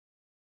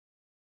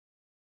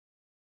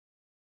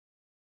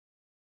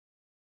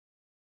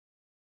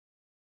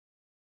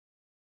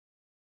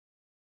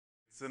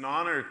It's an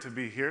honor to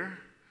be here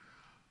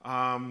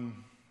and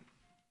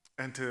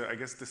to, I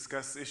guess,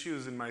 discuss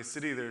issues in my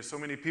city. There are so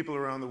many people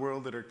around the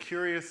world that are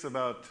curious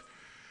about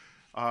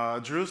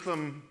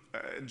Jerusalem.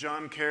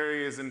 John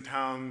Kerry is in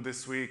town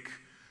this week,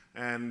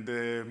 and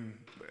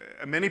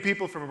many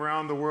people from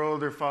around the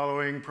world are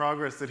following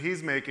progress that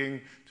he's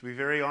making. To be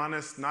very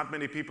honest, not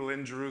many people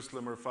in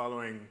Jerusalem are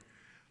following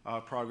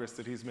progress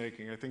that he's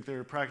making. I think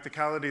there are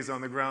practicalities on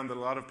the ground that a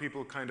lot of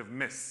people kind of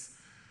miss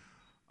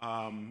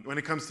when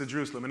it comes to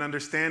Jerusalem, and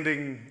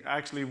understanding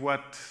actually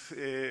what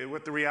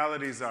the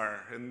realities are.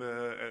 And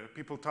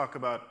people talk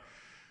about,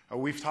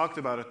 we've talked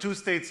about a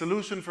two-state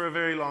solution for a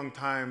very long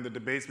time. The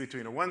debates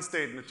between a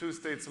one-state and a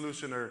two-state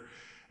solution are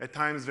at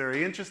times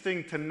very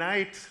interesting.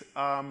 Tonight,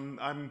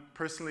 I'm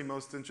personally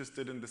most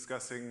interested in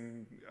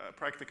discussing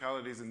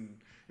practicalities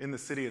in the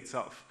city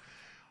itself.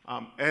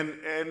 And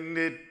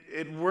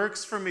it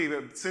works for me.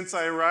 Since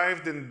I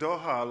arrived in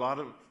Doha, a lot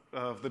of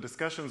the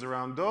discussions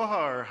around Doha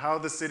are how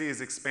the city is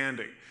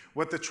expanding,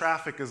 what the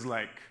traffic is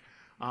like,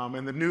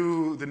 and the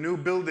new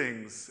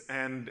buildings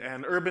and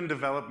urban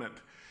development.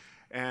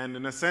 And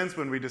in a sense,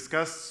 when we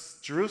discuss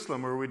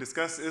Jerusalem or we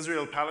discuss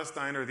Israel,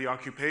 Palestine, or the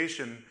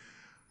occupation,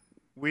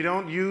 we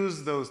don't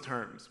use those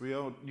terms. We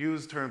don't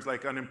use terms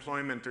like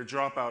unemployment or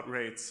dropout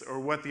rates or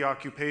what the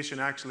occupation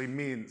actually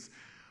means.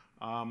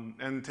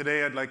 And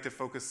today I'd like to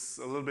focus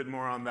a little bit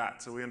more on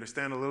that, so we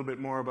understand a little bit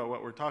more about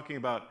what we're talking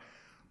about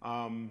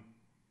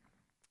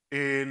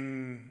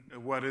in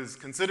what is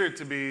considered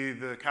to be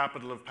the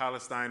capital of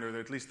Palestine, or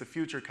at least the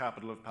future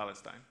capital of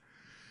Palestine.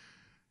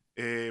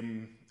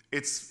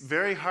 It's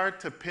very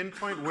hard to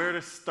pinpoint where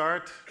to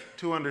start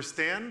to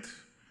understand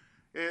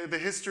the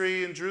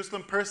history in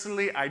Jerusalem.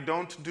 Personally, I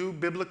don't do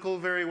biblical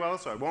very well,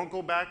 so I won't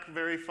go back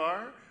very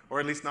far, or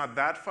at least not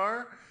that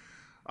far.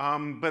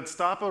 But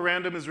stop a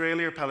random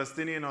Israeli or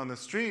Palestinian on the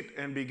street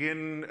and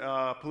begin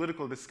a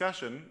political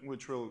discussion,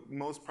 which will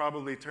most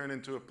probably turn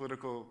into a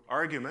political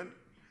argument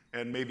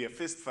and maybe a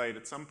fist fight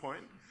at some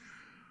point.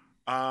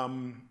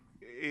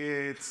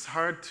 It's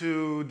hard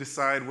to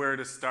decide where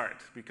to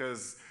start,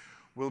 because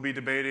we'll be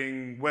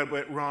debating what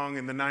went wrong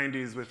in the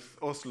 90s with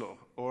Oslo,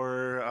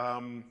 or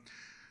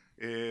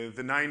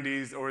the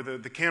 90s, or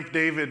the Camp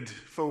David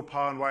faux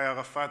pas and why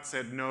Arafat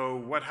said no.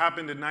 What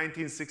happened in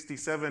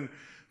 1967?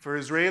 For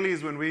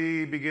Israelis, when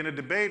we begin a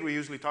debate, we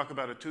usually talk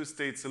about a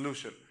two-state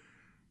solution.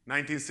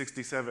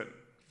 1967.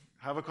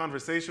 Have a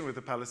conversation with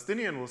a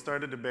Palestinian, we'll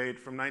start a debate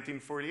from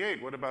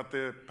 1948. What about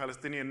the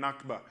Palestinian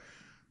Nakba,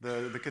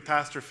 the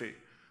catastrophe?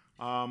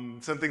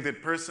 Something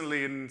that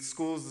personally in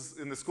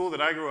the school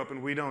that I grew up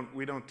in, we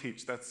don't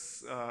teach.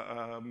 That's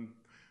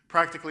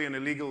practically an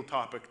illegal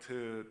topic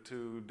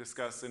to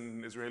discuss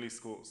in Israeli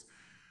schools.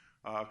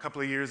 A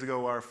couple of years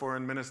ago, our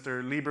foreign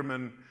minister,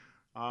 Lieberman,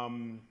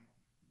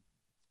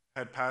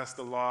 had passed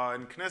a law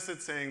in Knesset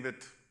saying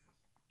that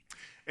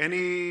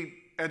any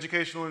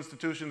educational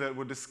institution that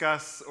would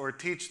discuss or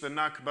teach the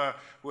Nakba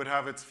would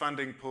have its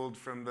funding pulled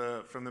from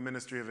the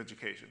Ministry of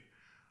Education.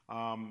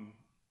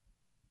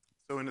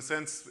 So in a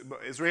sense,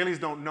 Israelis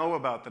don't know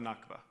about the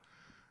Nakba.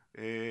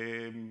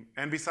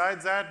 And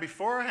besides that,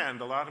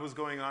 beforehand, a lot was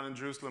going on in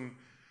Jerusalem.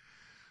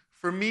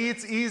 For me,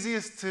 it's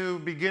easiest to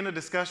begin a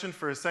discussion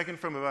for a second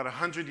from about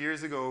 100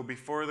 years ago,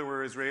 before there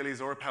were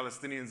Israelis or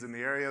Palestinians in the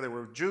area. There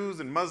were Jews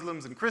and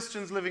Muslims and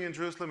Christians living in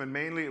Jerusalem, and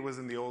mainly it was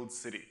in the old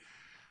city,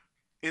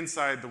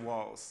 inside the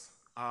walls.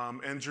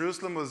 And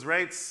Jerusalem was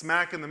right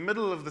smack in the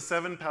middle of the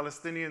 7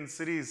 Palestinian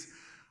cities.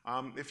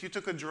 If you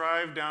took a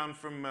drive down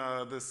from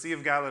the Sea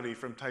of Galilee,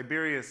 from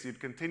Tiberias, you'd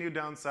continue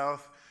down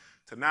south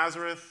to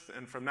Nazareth,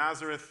 and from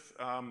Nazareth,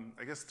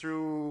 I guess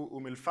through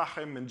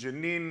Al-Fahim and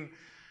Jenin,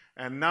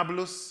 and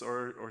Nablus,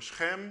 or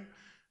Shechem,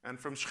 and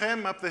from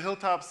Shechem up the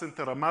hilltops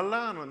into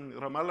Ramallah, and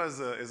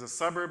Ramallah is a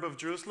suburb of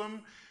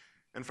Jerusalem,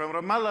 and from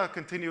Ramallah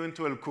continue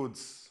into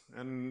Al-Quds,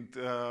 and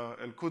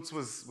Al-Quds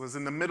was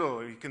in the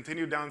middle. You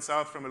continue down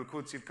south from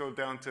Al-Quds, you'd go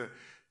down to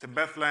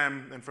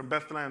Bethlehem, and from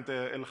Bethlehem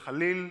to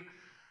El-Khalil,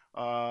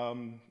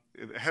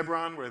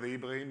 Hebron, where the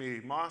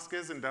Ibrahimi Mosque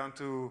is, and down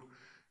to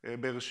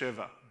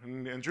Beersheba.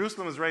 And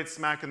Jerusalem is right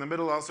smack in the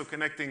middle, also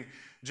connecting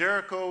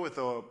Jericho with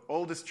the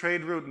oldest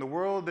trade route in the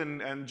world,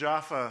 and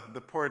Jaffa, the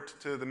port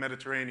to the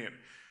Mediterranean.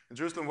 And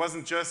Jerusalem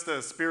wasn't just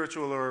a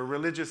spiritual or a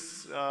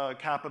religious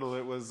capital,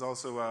 it was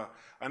also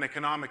an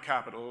economic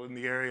capital in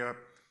the area.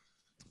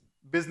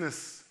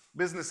 Business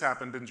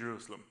happened in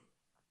Jerusalem.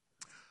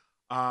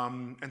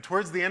 And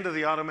towards the end of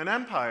the Ottoman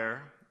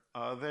Empire,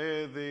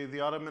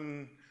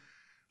 the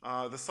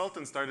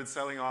Sultan started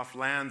selling off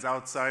lands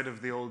outside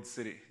of the old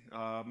city,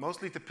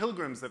 mostly to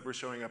pilgrims that were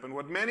showing up. And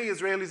what many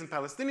Israelis and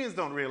Palestinians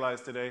don't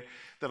realize today,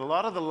 that a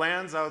lot of the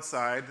lands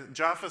outside,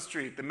 Jaffa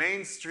Street, the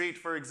main street,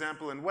 for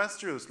example, in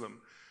West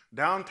Jerusalem,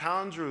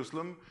 downtown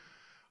Jerusalem,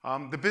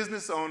 the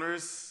business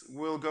owners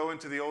will go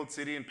into the old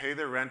city and pay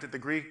their rent at the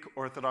Greek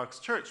Orthodox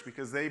Church,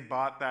 because they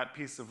bought that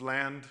piece of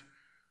land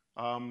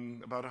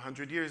about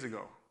 100 years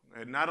ago.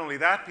 And not only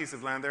that piece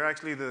of land, they're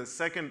actually the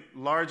second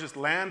largest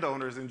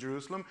landowners in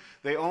Jerusalem.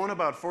 They own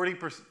about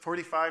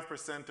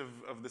 45%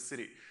 of the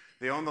city.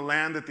 They own the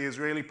land that the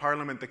Israeli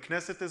parliament, the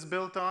Knesset, is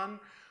built on.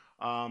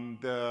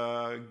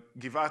 The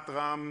Givat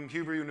Ram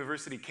Hebrew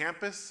University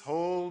campus,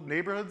 whole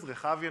neighborhoods,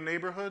 Rechavia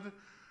neighborhood.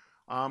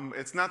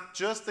 It's not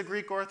just the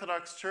Greek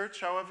Orthodox Church,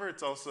 however,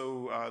 it's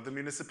also the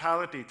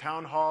municipality.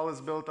 Town Hall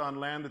is built on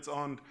land that's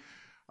owned,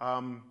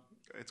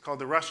 it's called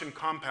the Russian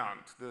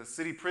compound. The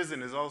city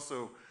prison is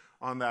also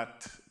on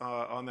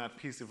that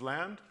piece of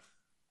land.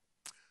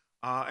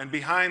 And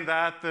behind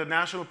that, the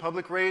National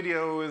Public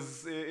Radio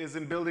is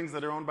in buildings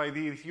that are owned by the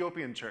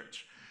Ethiopian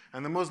Church.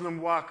 And the Muslim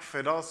Waqf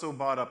had also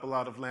bought up a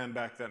lot of land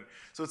back then.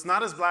 So it's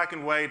not as black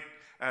and white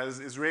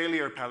as Israeli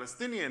or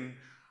Palestinian.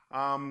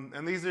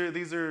 And these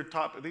are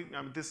top. I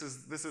mean, this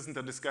isn't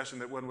a discussion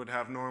that one would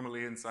have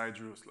normally inside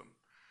Jerusalem.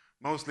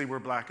 Mostly we're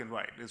black and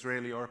white,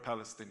 Israeli or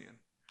Palestinian.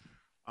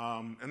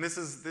 And this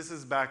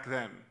is back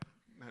then.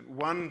 And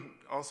one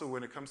also,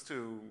 when it comes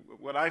to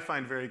what I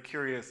find very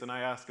curious and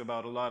I ask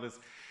about a lot, is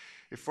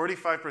if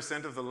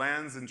 45% of the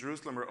lands in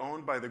Jerusalem are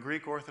owned by the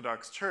Greek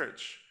Orthodox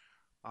Church,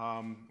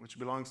 which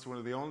belongs to one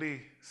of the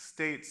only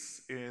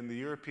states in the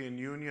European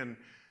Union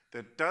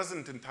that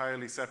doesn't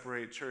entirely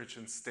separate church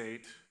and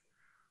state,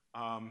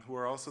 who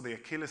are also the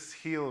Achilles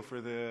heel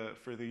for the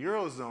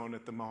Eurozone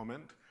at the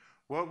moment,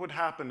 what would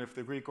happen if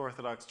the Greek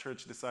Orthodox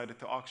Church decided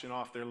to auction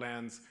off their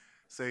lands,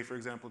 say, for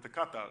example, to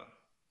Qatar?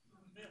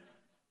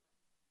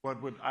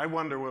 I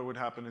wonder what would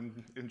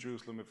happen in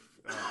Jerusalem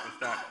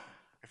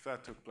if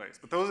that took place.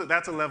 But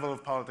that's a level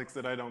of politics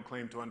that I don't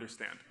claim to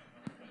understand.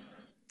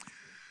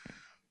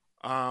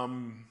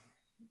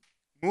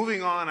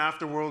 Moving on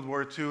after World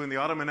War II and the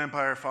Ottoman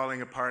Empire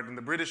falling apart and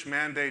the British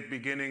Mandate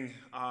beginning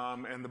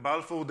and the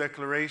Balfour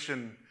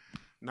Declaration,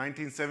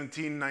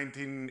 1917,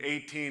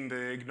 1918,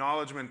 the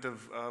acknowledgement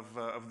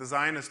of the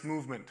Zionist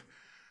movement,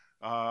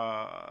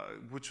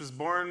 which was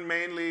born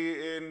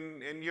mainly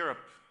in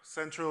Europe,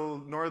 Central,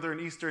 Northern,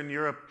 Eastern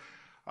Europe,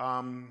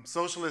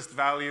 socialist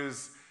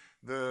values.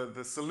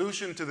 The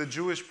solution to the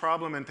Jewish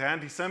problem and to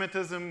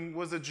anti-Semitism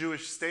was a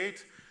Jewish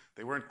state.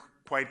 They weren't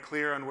quite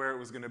clear on where it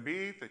was going to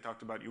be. They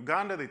talked about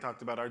Uganda, they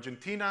talked about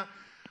Argentina.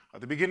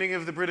 At the beginning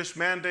of the British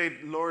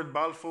Mandate, Lord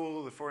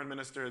Balfour, the foreign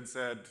minister, had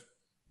said,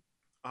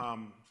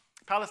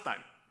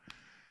 Palestine.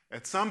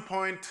 At some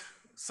point,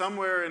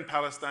 somewhere in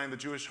Palestine, the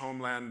Jewish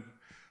homeland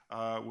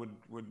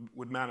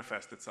would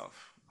manifest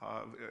itself.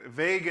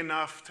 Vague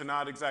enough to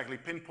not exactly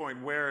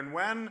pinpoint where and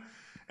when,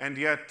 and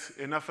yet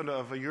enough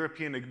of a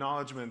European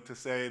acknowledgement to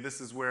say this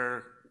is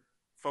where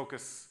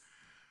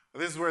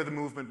the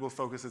movement will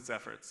focus its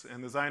efforts.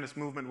 And the Zionist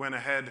movement went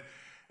ahead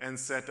and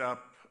set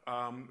up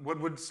what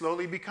would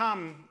slowly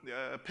become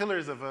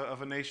pillars of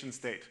a nation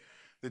state.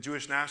 The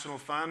Jewish National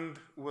Fund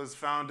was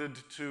founded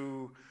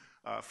to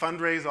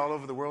fundraise all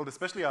over the world,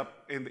 especially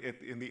up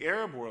in the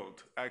Arab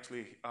world,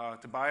 actually,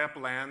 to buy up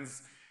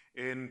lands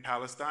in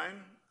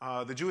Palestine.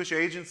 The Jewish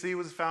Agency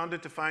was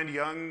founded to find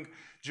young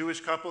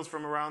Jewish couples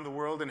from around the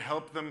world and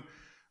help them,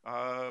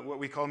 what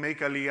we call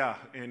make aliyah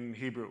in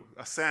Hebrew,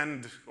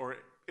 ascend or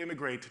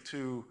immigrate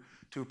to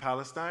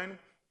Palestine.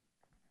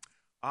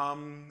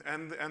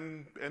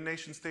 And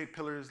nation-state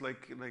pillars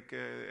like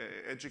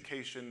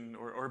education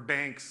or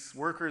banks,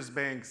 workers'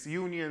 banks,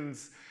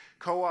 unions,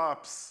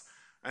 co-ops,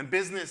 and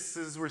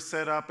businesses were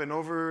set up. And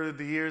over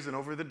the years and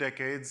over the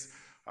decades,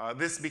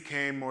 this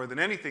became more than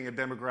anything a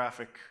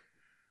demographic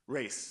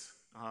race.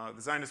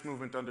 The Zionist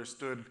movement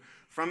understood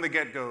from the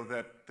get-go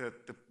that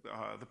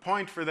the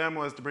point for them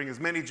was to bring as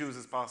many Jews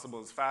as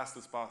possible, as fast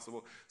as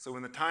possible. So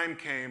when the time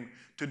came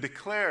to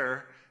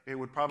declare, it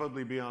would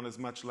probably be on as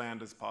much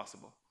land as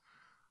possible.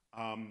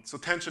 So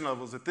tension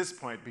levels at this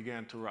point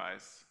began to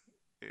rise.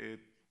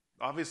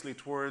 Obviously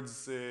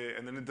towards,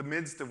 and then in the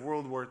midst of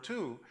World War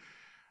II,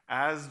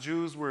 as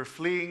Jews were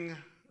fleeing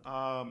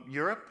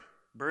Europe,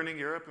 burning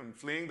Europe and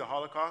fleeing the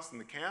Holocaust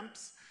and the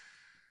camps,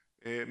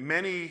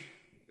 many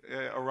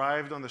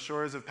arrived on the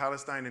shores of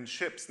Palestine in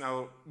ships.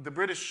 Now, the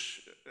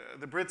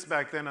Brits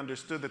back then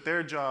understood that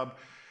their job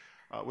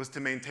was to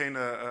maintain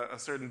a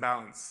certain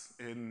balance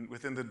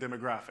within the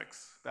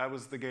demographics. That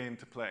was the game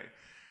to play.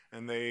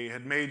 And they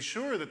had made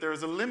sure that there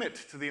was a limit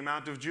to the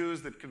amount of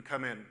Jews that could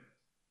come in.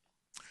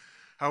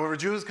 However,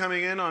 Jews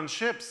coming in on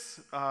ships,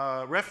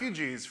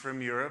 refugees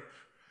from Europe,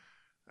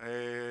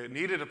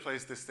 needed a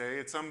place to stay.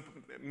 In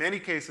many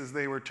cases,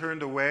 they were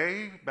turned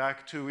away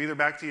either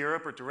back to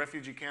Europe or to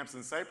refugee camps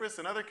in Cyprus.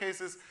 In other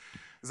cases,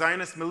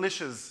 Zionist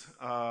militias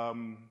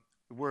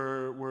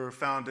were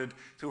founded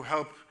to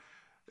help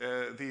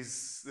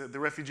the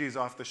refugees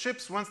off the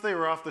ships. Once they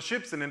were off the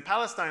ships, and in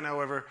Palestine,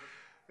 however,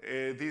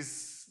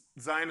 these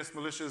Zionist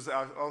militias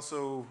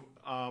also,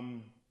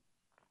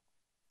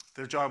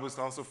 their job was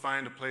to also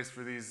find a place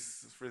for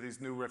these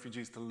new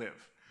refugees to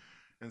live,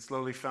 and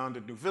slowly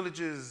founded new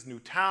villages, new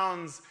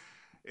towns.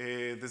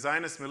 The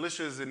Zionist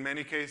militias, in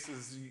many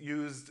cases,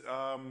 used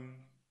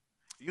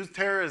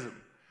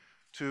terrorism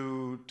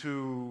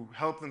to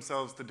help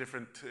themselves to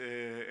different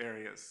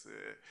areas.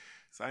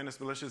 Zionist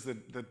militias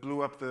that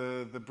blew up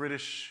the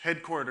British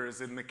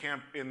headquarters in the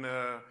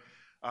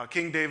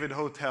King David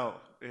Hotel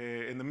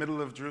in the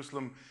middle of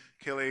Jerusalem,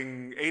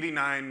 killing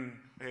 89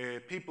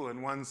 people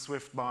in one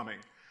swift bombing.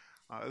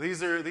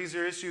 These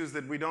are issues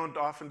that we don't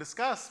often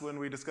discuss when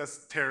we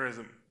discuss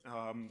terrorism.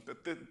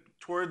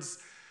 Towards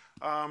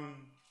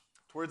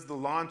the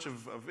launch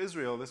of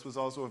Israel, this was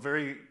also a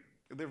very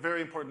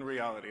important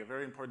reality, a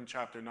very important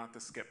chapter not to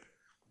skip.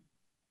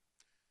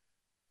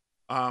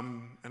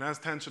 And as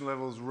tension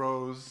levels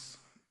rose,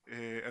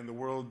 and the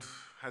world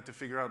had to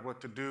figure out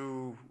what to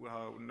do,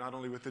 not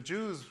only with the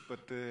Jews, but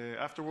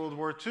after World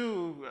War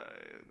II,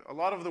 a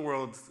lot of the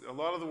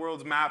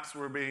world's maps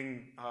were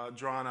being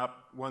drawn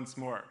up once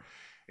more.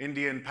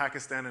 India and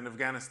Pakistan and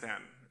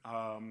Afghanistan,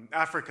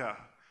 Africa,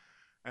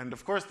 and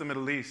of course the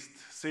Middle East.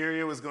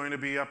 Syria was going to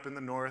be up in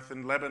the north,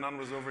 and Lebanon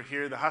was over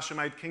here. The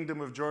Hashemite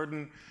Kingdom of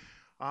Jordan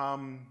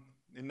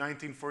in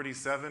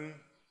 1947.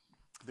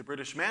 The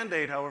British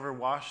Mandate, however,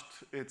 washed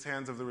its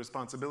hands of the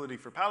responsibility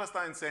for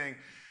Palestine, saying,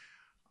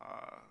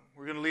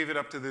 we're going to leave it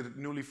up to the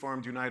newly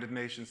formed United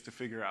Nations to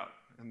figure out.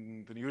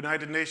 And the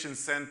United Nations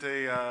sent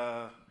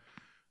a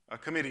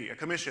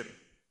commission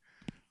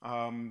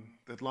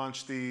that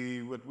launched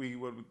what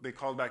they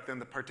called back then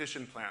the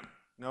partition plan.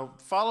 Now,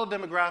 follow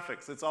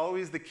demographics. It's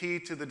always the key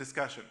to the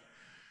discussion.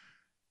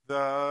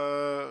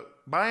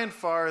 By and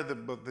far,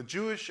 the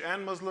Jewish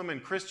and Muslim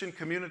and Christian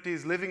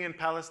communities living in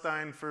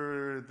Palestine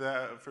for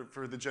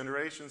the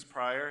generations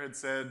prior had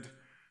said,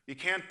 you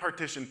can't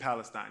partition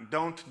Palestine.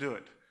 Don't do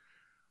it.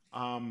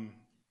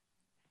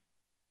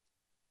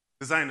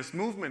 The Zionist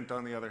movement,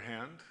 on the other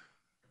hand,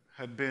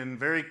 had been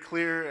very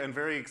clear and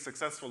very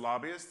successful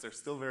lobbyists. They're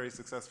still very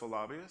successful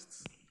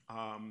lobbyists.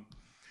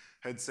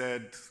 Had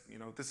said,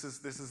 this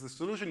is the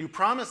solution. You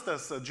promised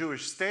us a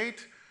Jewish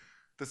state.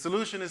 The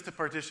solution is to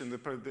partition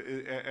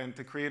and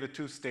to create a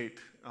two-state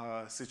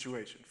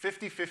situation.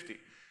 50-50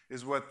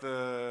 is what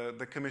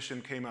the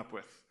commission came up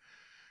with.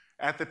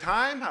 At the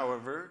time,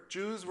 however,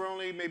 Jews were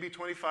only maybe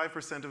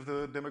 25% of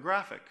the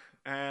demographic.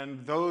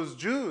 And those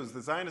Jews,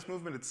 the Zionist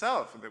movement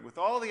itself, with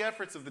all the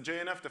efforts of the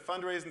JNF to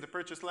fundraise and to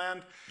purchase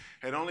land,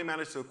 had only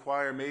managed to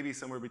acquire maybe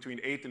somewhere between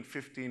 8 and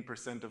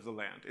 15% of the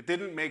land. It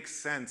didn't make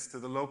sense to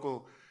the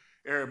local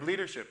Arab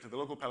leadership, to the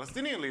local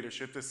Palestinian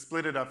leadership, to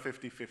split it up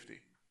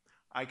 50-50.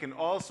 I can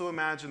also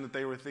imagine that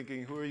they were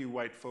thinking, who are you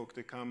white folk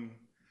to come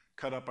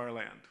cut up our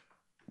land?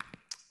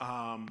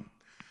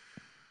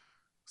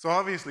 So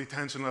obviously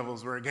tension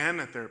levels were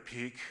again at their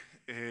peak.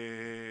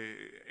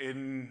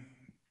 In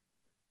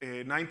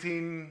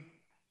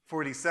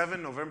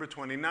 1947, November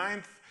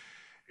 29th,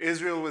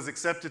 Israel was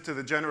accepted to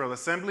the General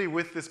Assembly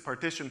with this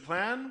partition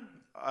plan.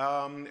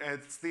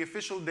 It's the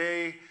official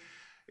day.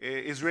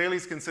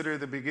 Israelis consider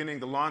the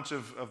launch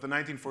of the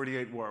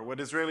 1948 war.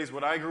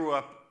 What I grew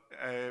up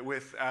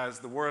with as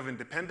the War of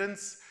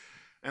Independence,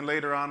 and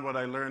later on what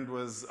I learned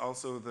was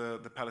also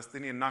the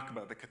Palestinian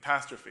Nakba, the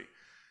catastrophe.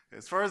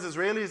 As far as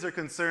Israelis are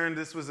concerned,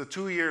 this was a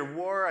 2-year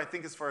war. I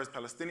think as far as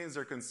Palestinians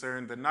are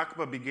concerned, the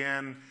Nakba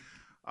began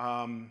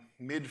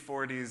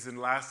mid-40s and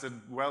lasted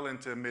well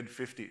into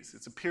mid-50s.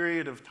 It's a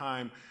period of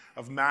time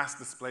of mass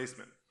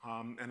displacement.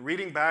 And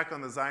reading back on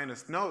the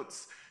Zionist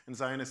notes and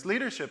Zionist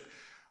leadership,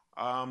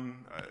 the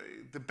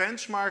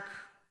benchmark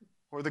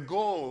or the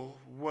goal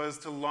was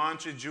to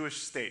launch a Jewish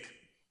state.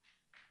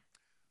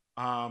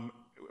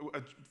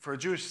 For a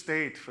Jewish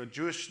state, for a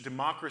Jewish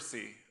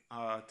democracy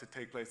to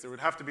take place, there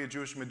would have to be a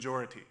Jewish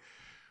majority.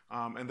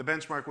 And the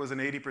benchmark was an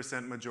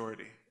 80%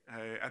 majority.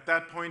 At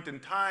that point in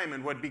time,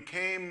 in what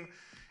became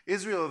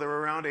Israel, there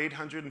were around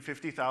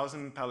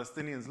 850,000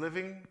 Palestinians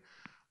living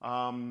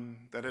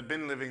that had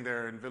been living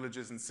there in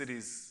villages and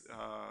cities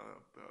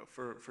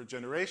for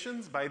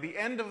generations. By the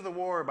end of the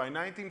war, by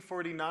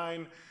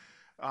 1949,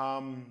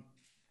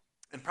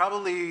 and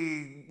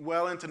probably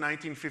well into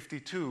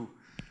 1952,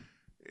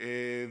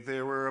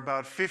 there were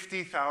about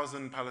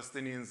 50,000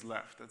 Palestinians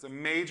left. That's a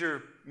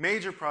major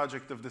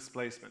project of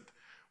displacement,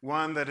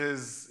 one that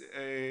has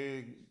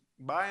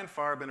by and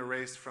far been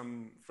erased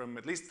from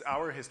at least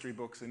our history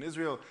books in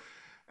Israel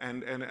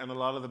and a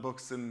lot of the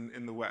books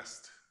in the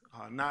West.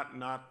 Not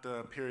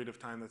a period of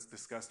time that's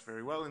discussed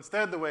very well.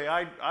 Instead, the way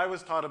I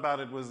was taught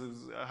about it was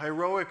a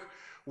heroic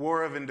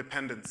war of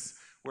independence,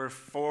 where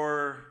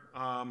 4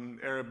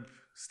 Arab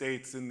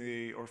states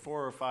or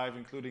 4 or 5,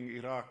 including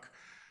Iraq,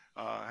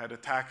 had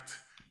attacked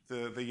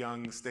the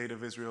young state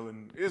of Israel,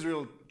 and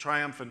Israel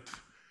triumphantly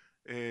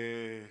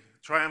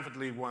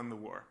won the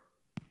war.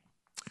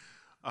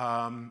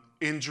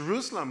 In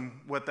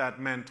Jerusalem, what that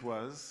meant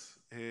was,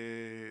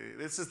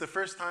 this is the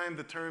first time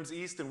the terms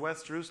East and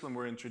West Jerusalem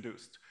were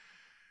introduced.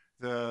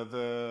 There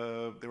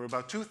were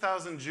about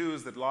 2,000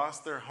 Jews that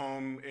lost their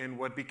home in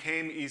what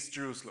became East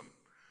Jerusalem.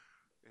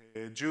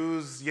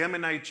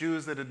 Yemenite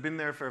Jews that had been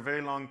there for a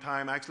very long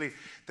time, actually,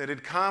 that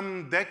had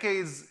come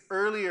decades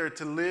earlier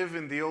to live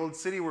in the old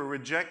city, were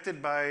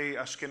rejected by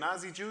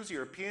Ashkenazi Jews,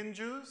 European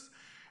Jews,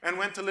 and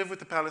went to live with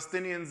the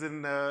Palestinians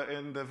in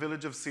the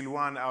village of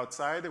Silwan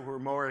outside, that were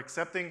more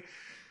accepting.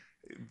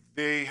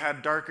 They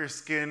had darker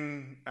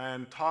skin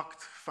and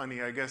talked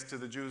funny, I guess, to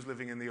the Jews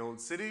living in the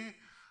old city,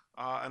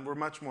 and were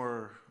much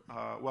more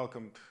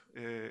welcomed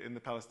in the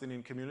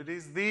Palestinian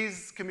communities.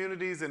 These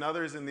communities and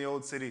others in the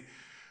Old City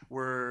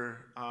were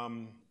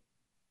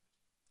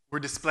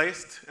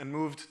displaced and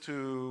moved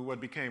to what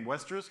became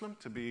West Jerusalem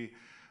to be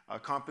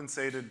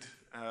compensated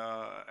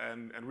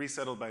and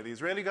resettled by the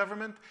Israeli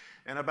government.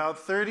 And about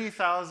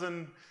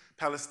 30,000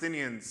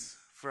 Palestinians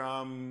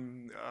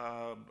from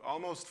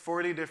almost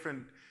 40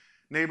 different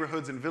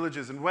neighborhoods and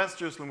villages in West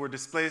Jerusalem were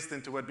displaced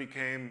into what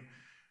became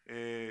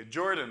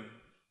Jordan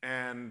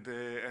and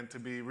to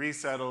be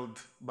resettled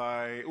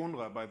by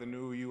UNRWA, by the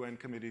new UN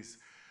committees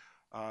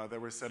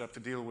that were set up to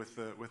deal with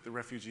the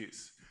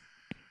refugees.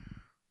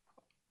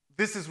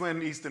 This is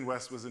when East and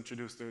West was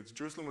introduced.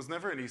 Jerusalem was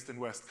never an East and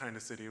West kind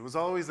of city. It was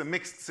always a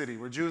mixed city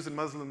where Jews and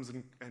Muslims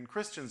and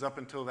Christians up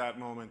until that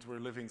moment were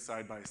living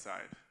side by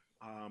side.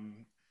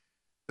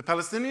 The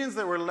Palestinians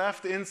that were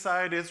left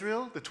inside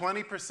Israel, the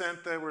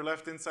 20% that were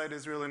left inside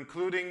Israel,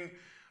 including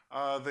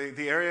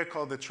the area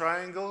called the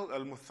Triangle,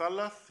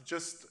 Al-Muthallath,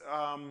 just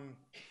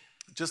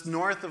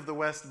north of the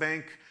West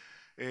Bank,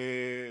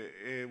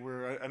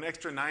 were an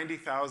extra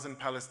 90,000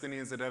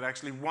 Palestinians that had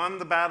actually won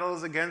the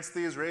battles against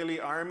the Israeli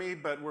army,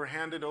 but were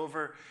handed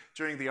over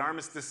during the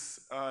armistice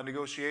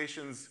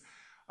negotiations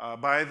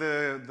by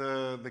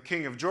the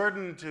king of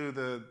Jordan to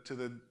the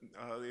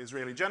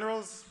Israeli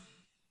generals,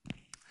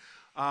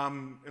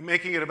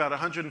 making it about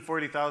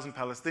 140,000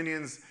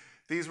 Palestinians.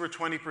 These were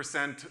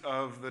 20%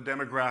 of the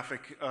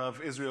demographic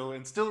of Israel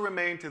and still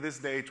remain to this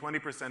day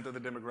 20% of the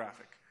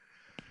demographic.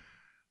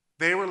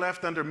 They were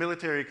left under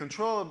military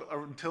control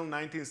until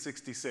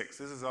 1966.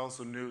 This is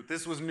also new.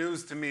 This was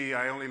news to me.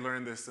 I only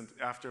learned this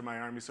after my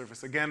army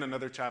service. Again,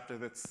 another chapter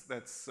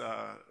that's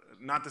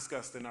not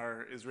discussed in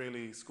our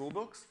Israeli school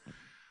books.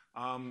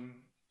 The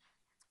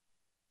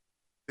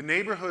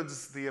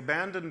neighborhoods, the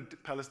abandoned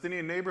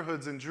Palestinian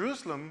neighborhoods in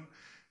Jerusalem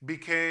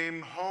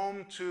became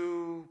home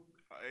to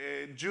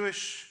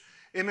Jewish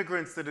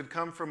immigrants that had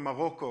come from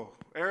Morocco,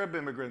 Arab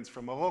immigrants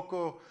from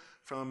Morocco,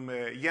 from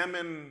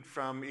Yemen,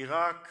 from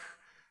Iraq,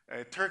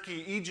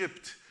 Turkey,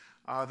 Egypt,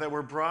 that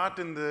were brought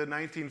in the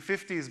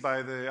 1950s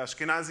by the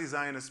Ashkenazi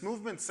Zionist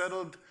movement,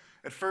 settled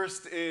at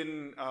first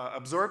in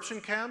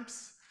absorption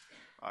camps,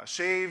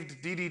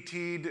 shaved,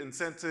 DDT'd, and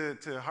sent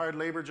to hard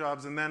labor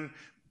jobs, and then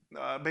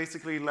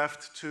basically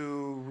left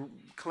to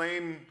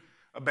claim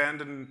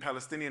abandoned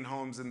Palestinian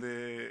homes in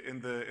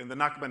the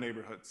Nakba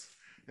neighborhoods,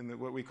 in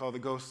what we call the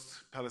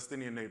ghost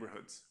Palestinian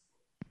neighborhoods.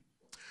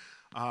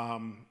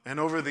 And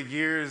over the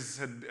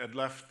years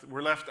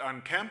were left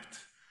unkempt.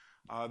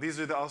 These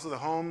are also the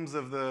homes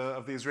of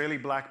the Israeli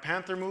Black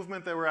Panther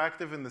movement that were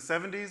active in the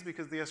 70s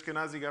because the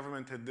Ashkenazi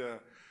government had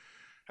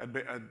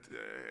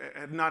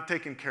not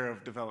taken care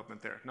of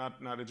development there,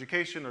 not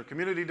education or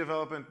community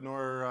development,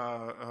 nor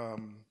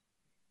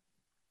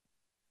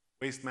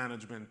waste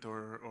management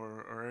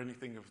or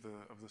anything of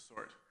the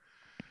sort.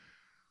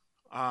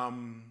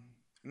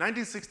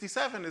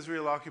 1967,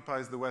 Israel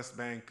occupies the West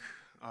Bank,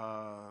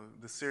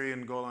 the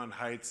Syrian Golan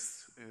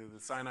Heights, the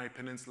Sinai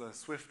Peninsula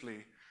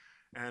swiftly.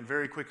 And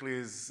very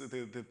quickly,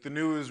 the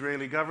new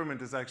Israeli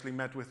government is actually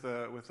met with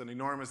an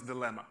enormous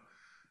dilemma.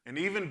 And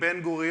even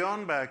Ben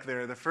Gurion back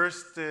there, the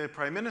first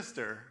prime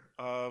minister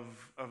of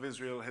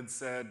Israel, had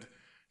said,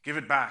 "Give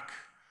it back.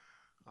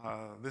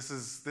 This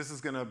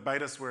is going to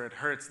bite us where it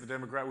hurts.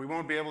 We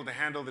won't be able to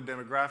handle the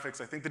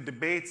demographics." I think the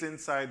debates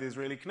inside the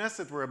Israeli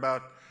Knesset were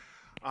about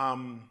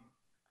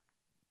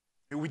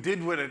we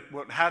did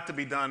what had to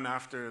be done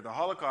after the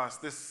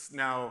Holocaust. This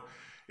now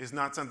is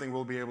not something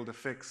we'll be able to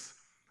fix.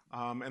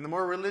 And the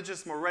more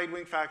religious, more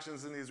right-wing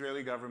factions in the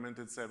Israeli government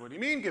had said, "What do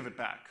you mean, give it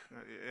back?"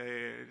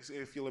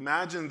 If you'll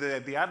imagine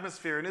the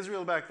atmosphere in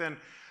Israel back then,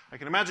 I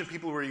can imagine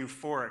people were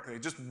euphoric. They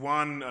just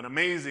won an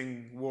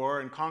amazing war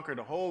and conquered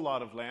a whole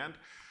lot of land.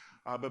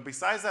 But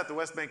besides that, the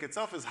West Bank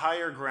itself is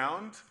higher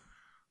ground.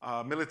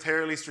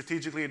 Militarily,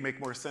 strategically, it'd make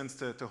more sense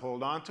to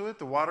hold on to it.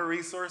 The water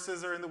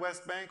resources are in the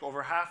West Bank.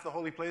 Over half the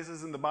holy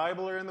places in the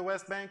Bible are in the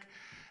West Bank.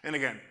 And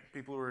again,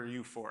 people were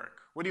euphoric.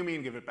 What do you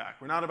mean, give it back?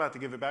 We're not about to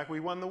give it back.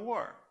 We won the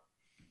war.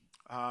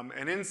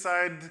 And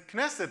inside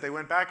Knesset, they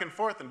went back and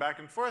forth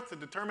to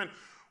determine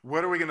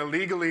what are we going to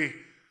legally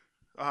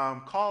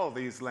call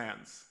these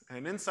lands.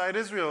 And inside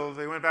Israel,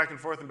 they went back and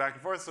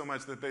forth so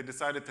much that they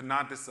decided to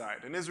not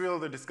decide. In Israel,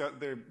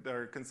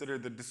 they're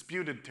considered the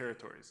disputed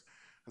territories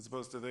as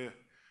opposed to the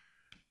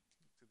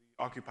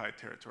occupied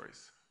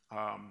territories.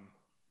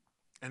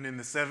 And in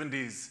the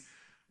 70s,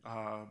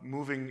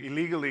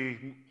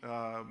 illegally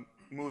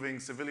moving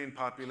civilian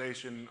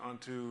population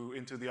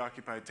into the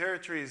occupied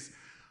territories.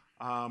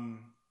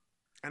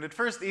 And at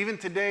first, even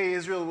today,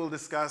 Israel will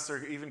discuss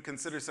or even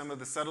consider some of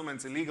the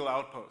settlements illegal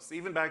outposts.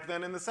 Even back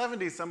then in the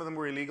 70s, some of them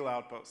were illegal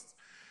outposts.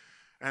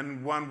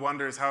 And one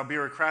wonders how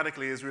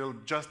bureaucratically Israel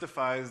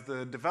justifies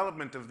the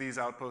development of these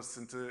outposts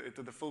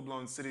into the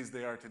full-blown cities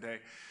they are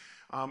today.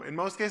 In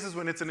most cases,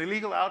 when it's an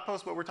illegal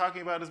outpost, what we're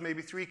talking about is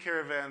maybe 3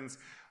 caravans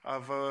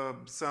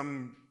of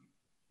some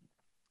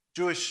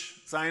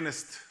Jewish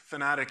Zionist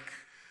fanatic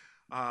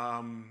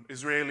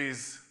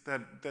Israelis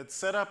that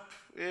set up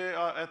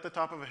at the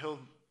top of a hill.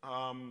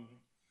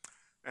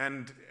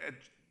 And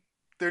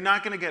they're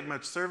not going to get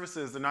much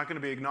services. They're not going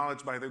to be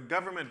acknowledged by the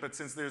government. But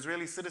since they're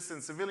Israeli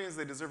citizens, civilians,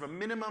 they deserve a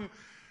minimum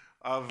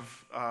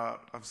of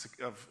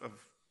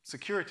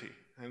security.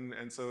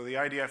 And so the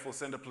IDF will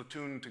send a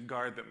platoon to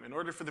guard them. In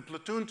order for the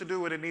platoon to do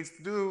what it needs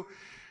to do,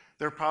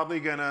 they're probably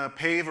going to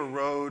pave a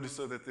road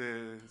so that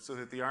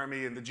the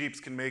army and the jeeps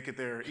can make it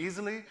there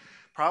easily.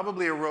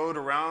 Probably a road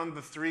around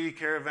the 3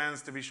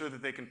 caravans to be sure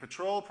that they can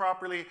patrol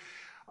properly.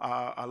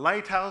 A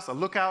lighthouse, a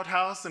lookout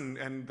house,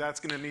 and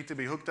that's going to need to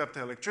be hooked up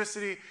to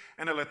electricity,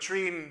 and a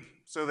latrine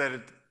so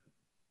that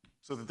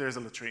there's a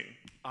latrine.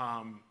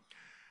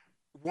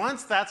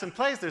 Once that's in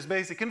place, there's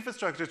basic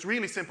infrastructure. It's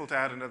really simple to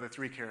add another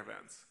 3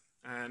 caravans.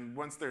 And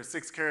once there's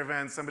 6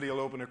 caravans, somebody will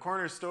open a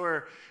corner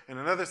store, and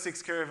another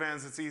 6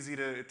 caravans, it's easy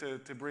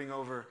to bring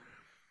over.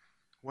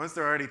 Once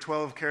there are already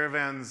 12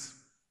 caravans,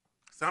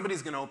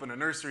 somebody's going to open a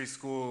nursery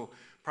school,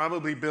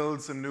 probably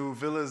build some new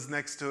villas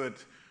next to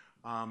it,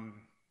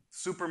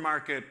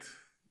 supermarket,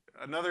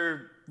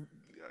 another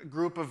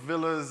group of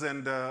villas,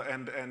 and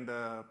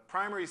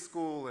primary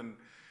school, and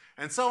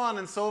so on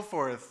and so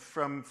forth,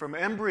 from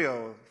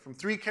embryo, from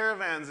 3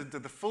 caravans into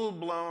the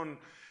full-blown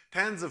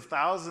tens of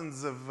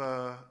thousands of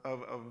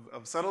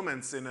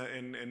settlements in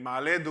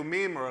Ma'ale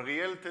Dumim or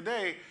Ariel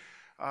today.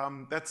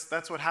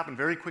 That's what happened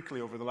very quickly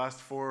over the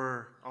last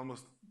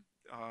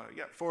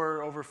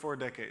over 4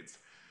 decades.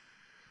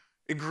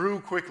 It grew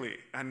quickly,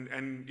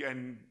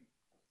 and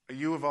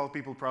you of all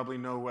people probably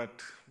know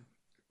what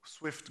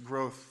swift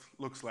growth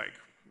looks like.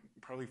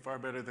 Probably far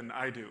better than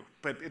I do.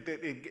 But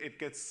it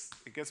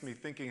gets me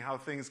thinking how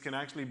things can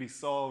actually be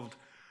solved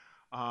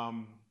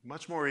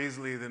much more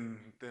easily than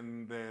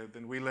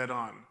we let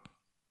on,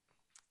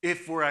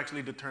 if we're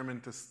actually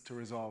determined to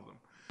resolve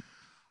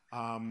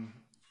them.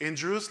 In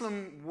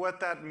Jerusalem, what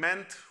that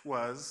meant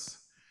was,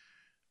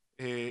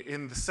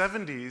 in the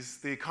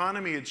 70s, the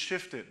economy had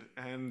shifted,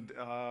 and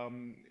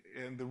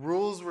the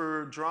rules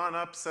were drawn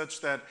up such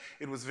that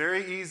it was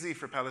very easy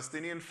for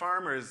Palestinian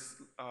farmers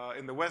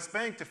in the West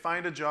Bank to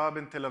find a job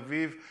in Tel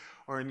Aviv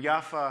or in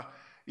Jaffa,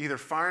 either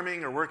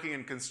farming or working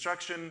in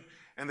construction,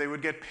 and they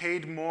would get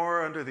paid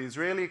more under the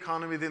Israeli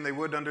economy than they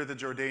would under the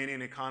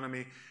Jordanian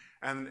economy.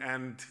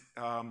 And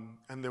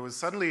there was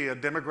suddenly a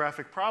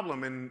demographic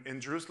problem in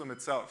Jerusalem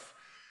itself.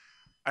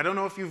 I don't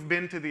know if you've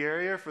been to the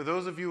area. For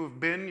those of you who've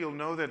been, you'll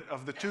know that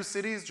of the 2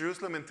 cities,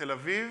 Jerusalem and Tel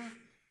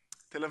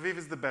Aviv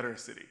is the better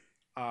city.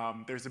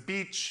 There's a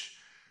beach.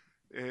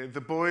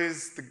 The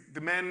boys,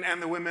 the men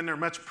and the women are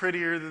much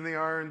prettier than they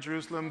are in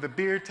Jerusalem. The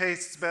beer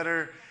tastes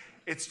better.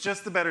 It's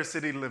just the better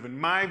city to live in.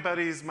 My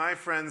buddies, my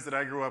friends that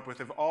I grew up with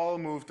have all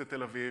moved to Tel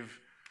Aviv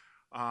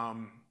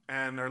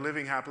and are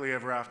living happily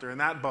ever after in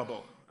that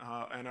bubble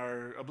and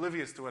are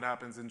oblivious to what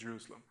happens in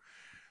Jerusalem.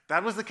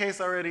 That was the case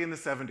already in the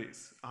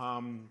 70s.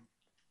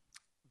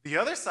 The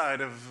other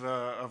side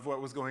of what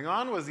was going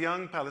on was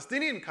young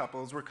Palestinian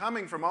couples were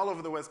coming from all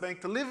over the West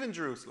Bank to live in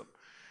Jerusalem.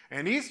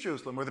 And East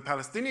Jerusalem, where the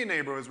Palestinian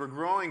neighborhoods were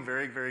growing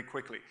very, very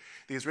quickly.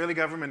 The Israeli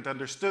government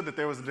understood that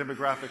that was a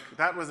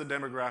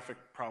demographic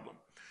problem.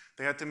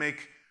 They had to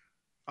make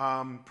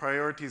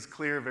priorities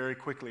clear very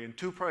quickly, and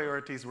 2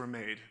 priorities were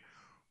made.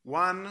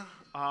 One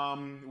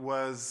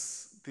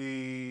was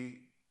the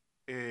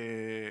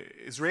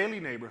Israeli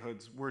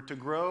neighborhoods were to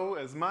grow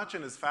as much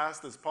and as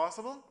fast as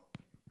possible.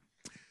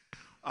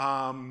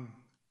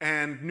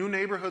 And new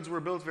neighborhoods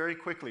were built very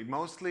quickly,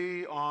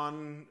 mostly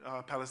on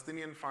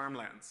Palestinian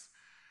farmlands.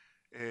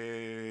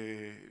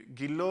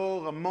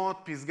 Gilo,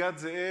 Ramot, Pisgat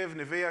Ze'ev,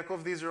 Neve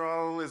Yaakov, these are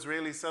all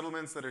Israeli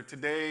settlements that are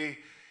today,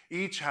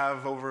 each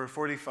have over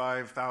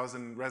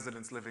 45,000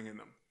 residents living in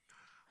them.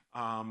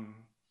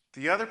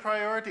 The other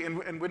priority,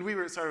 and when we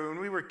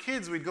were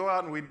kids, we'd go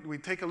out and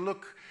we'd take a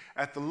look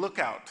at the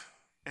lookout,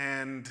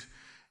 and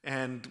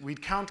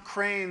we'd count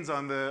cranes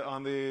on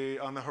the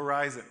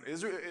horizon.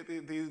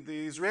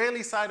 The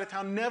Israeli side of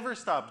town never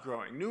stopped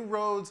growing. New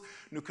roads,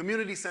 new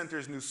community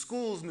centers, new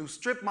schools, new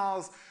strip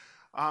malls.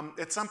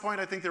 At some point,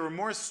 I think there were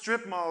more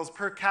strip malls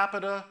per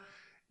capita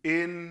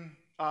in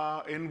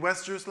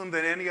West Jerusalem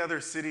than any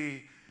other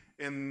city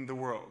in the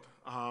world.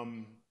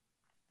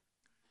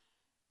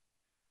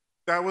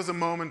 That was a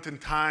moment in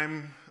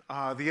time.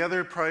 The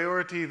other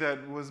priority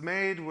that was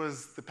made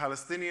was the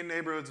Palestinian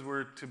neighborhoods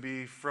were to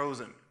be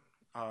frozen.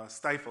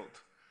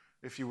 Stifled,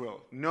 if you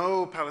will.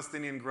 No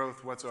Palestinian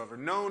growth whatsoever.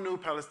 No new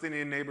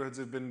Palestinian neighborhoods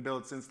have been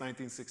built since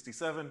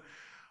 1967.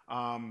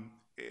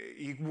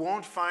 You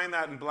won't find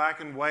that in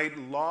black and white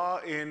law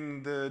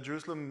in the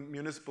Jerusalem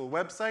municipal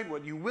website.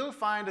 What you will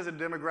find is a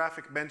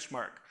demographic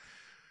benchmark.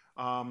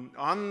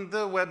 On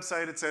the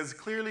website, it says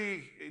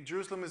clearly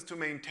Jerusalem is to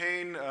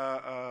maintain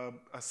a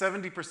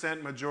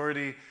 70%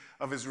 majority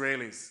of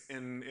Israelis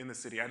in the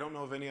city. I don't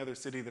know of any other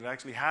city that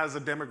actually has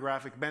a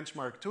demographic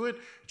benchmark to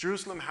it.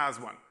 Jerusalem has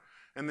one,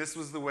 and this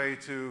was the way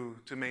to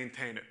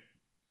maintain it.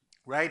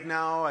 Right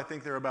now, I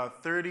think there are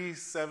about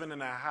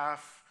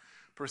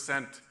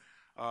 37.5%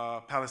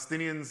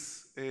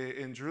 Palestinians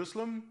in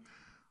Jerusalem,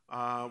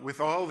 with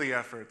all the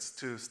efforts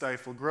to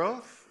stifle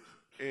growth.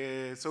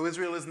 So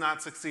Israel is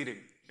not succeeding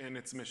in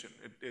its mission.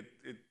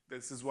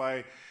 This is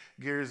why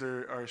gears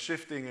are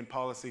shifting in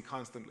policy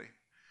constantly.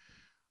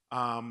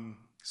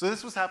 So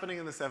this was happening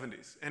in the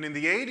 70s. And in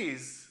the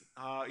 80s,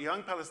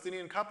 young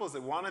Palestinian couples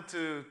that wanted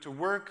to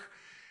work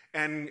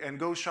and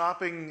go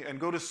shopping and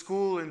go to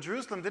school in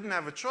Jerusalem didn't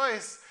have a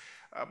choice,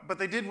 but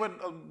they did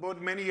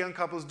what many young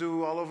couples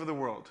do all over the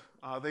world.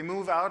 They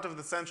move out of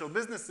the central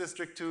business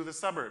district to the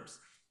suburbs,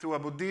 to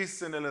Abu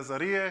Dis and El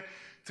Azarieh,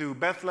 to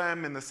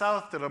Bethlehem in the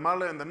south, to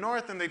Ramallah in the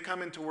north, and they'd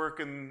come into work,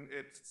 and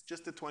it's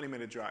just a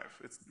 20-minute drive.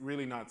 It's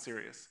really not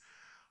serious.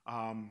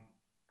 And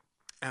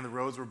the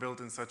roads were built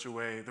in such a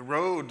way. The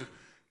road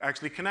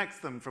actually connects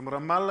them from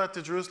Ramallah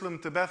to Jerusalem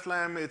to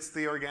Bethlehem. It's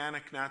the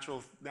organic,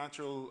 natural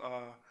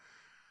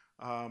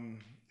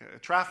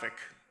traffic,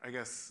 I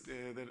guess,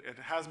 that it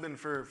has been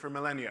for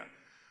millennia.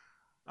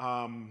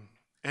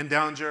 And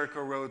down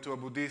Jericho Road to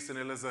Abu Dis and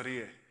El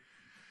Azarieh.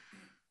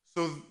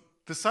 So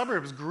the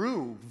suburbs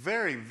grew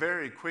very,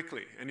 very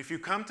quickly. And if you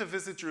come to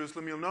visit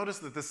Jerusalem, you'll notice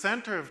that the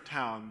center of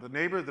town,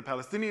 the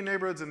Palestinian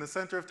neighborhoods in the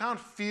center of town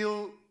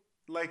feel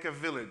like a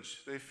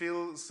village. They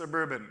feel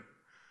suburban.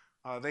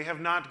 They have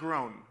not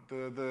grown.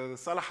 The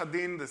Salah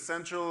ad-Din, the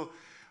central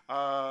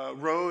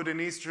road in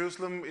East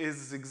Jerusalem,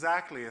 is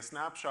exactly a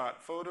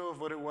snapshot photo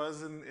of what it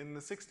was in the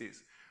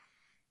 60s.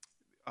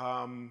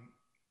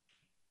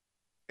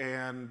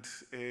 And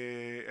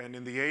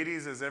in the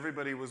 80s, as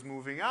everybody was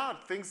moving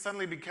out, things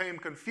suddenly became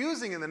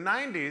confusing in the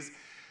 90s.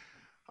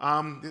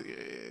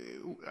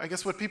 I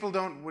guess what people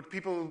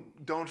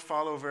don't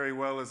follow very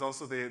well is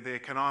also the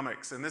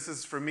economics, and this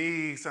is for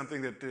me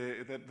something that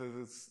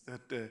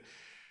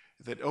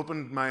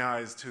opened my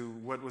eyes to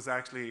what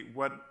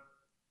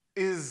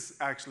is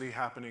actually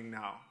happening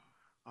now.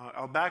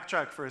 I'll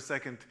backtrack for a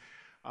second.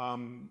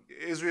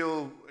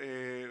 Israel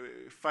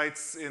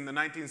fights in the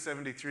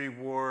 1973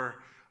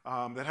 war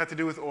that had to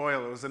do with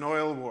oil. It was an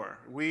oil war.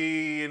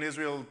 We in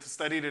Israel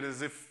studied it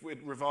as if it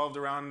revolved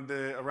around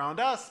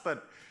us,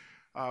 but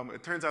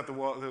it turns out the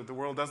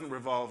world doesn't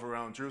revolve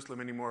around Jerusalem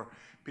anymore.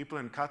 People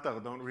in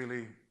Qatar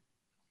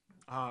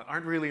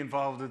aren't really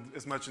involved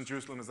as much in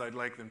Jerusalem as I'd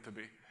like them to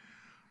be.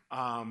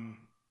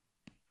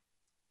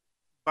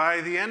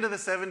 By the end of the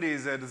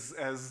 70s,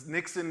 as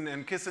Nixon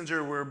and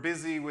Kissinger were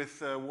busy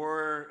with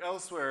war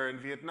elsewhere in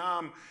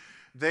Vietnam,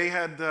 they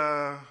had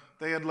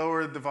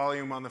lowered the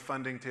volume on the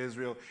funding to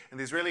Israel, and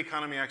the Israeli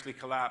economy actually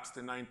collapsed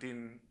in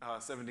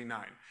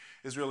 1979.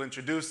 Israel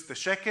introduced the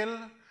shekel,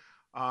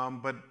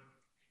 but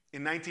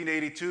in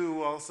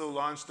 1982 also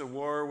launched a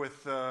war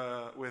with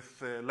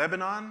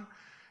Lebanon,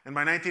 and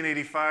by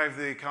 1985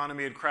 the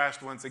economy had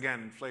crashed once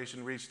again.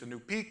 Inflation reached a new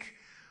peak,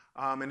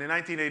 and in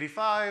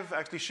 1985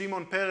 actually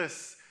Shimon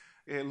Peres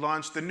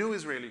launched the new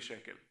Israeli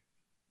shekel.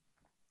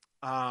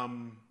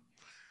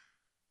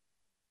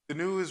 The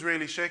new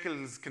Israeli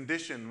shekel's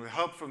condition, with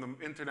help from the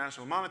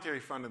International Monetary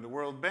Fund and the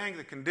World Bank,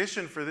 the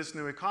condition for this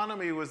new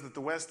economy was that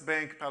the West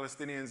Bank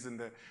Palestinians and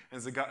the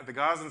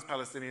Gazans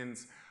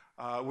Palestinians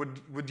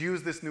would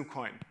use this new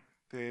coin.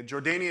 The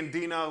Jordanian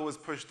dinar was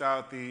pushed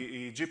out,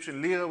 the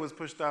Egyptian lira was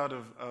pushed out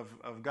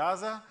of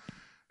Gaza,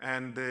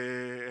 and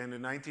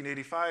in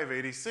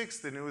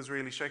 1985-86, the new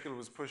Israeli shekel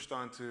was pushed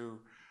onto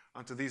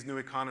these new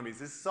economies.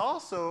 This is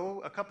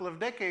also a couple of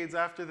decades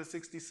after the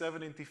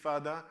 '67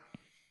 Intifada.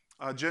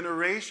 A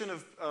generation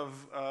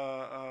of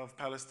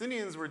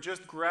Palestinians were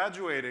just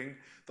graduating.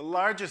 The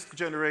largest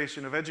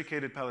generation of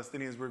educated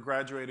Palestinians were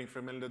graduating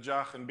from El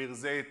Najah and Bir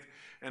Zayt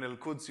and El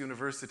Quds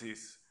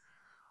universities.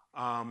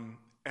 And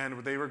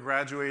they were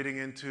graduating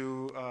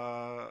into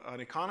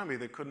an economy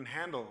that couldn't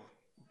handle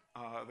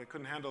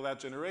that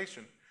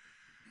generation.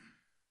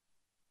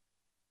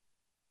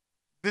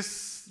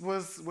 This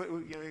was,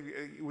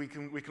 we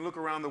can look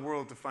around the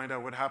world to find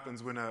out what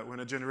happens when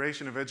a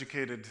generation of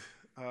educated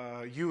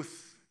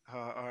youth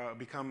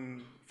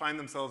find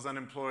themselves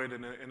unemployed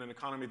in an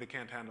economy they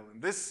can't handle.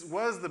 And this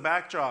was the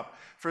backdrop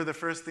for the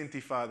first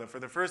Intifada, for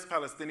the first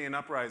Palestinian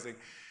uprising.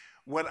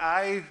 What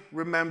I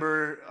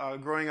remember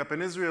growing up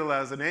in Israel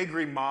as an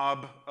angry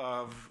mob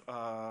of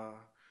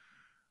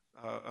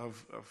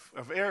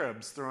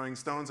Arabs throwing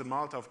stones and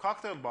Molotov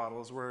cocktail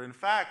bottles were in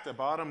fact a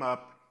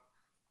bottom-up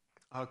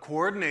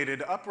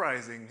coordinated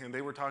uprising, and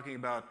they were talking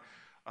about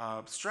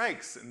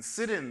strikes and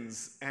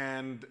sit-ins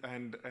and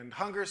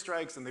hunger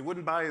strikes, and they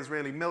wouldn't buy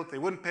Israeli milk, they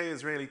wouldn't pay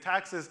Israeli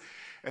taxes,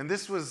 and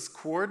this was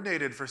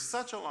coordinated for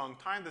such a long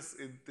time. This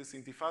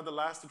Intifada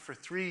lasted for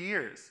 3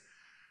 years.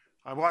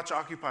 I watch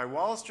Occupy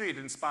Wall Street,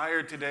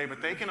 inspired today,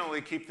 but they can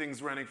only keep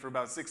things running for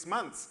about 6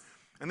 months.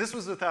 And this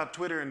was without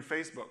Twitter and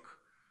Facebook.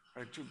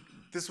 Right?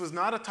 This was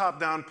not a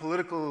top-down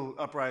political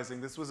uprising.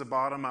 This was a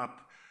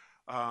bottom-up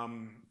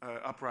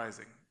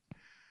uprising,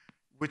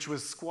 which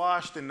was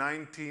squashed in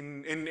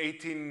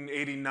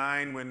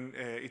 1889 when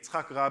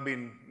Yitzhak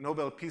Rabin,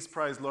 Nobel Peace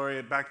Prize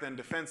laureate, back then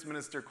defense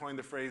minister, coined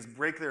the phrase,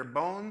 break their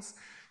bones.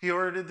 He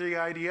ordered the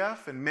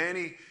IDF, and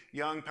many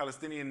young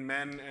Palestinian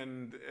men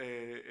and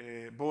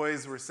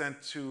boys were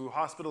sent to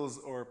hospitals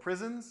or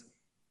prisons.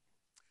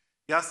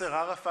 Yasser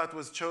Arafat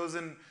was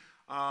chosen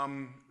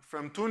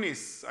from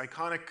Tunis,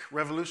 iconic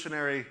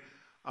revolutionary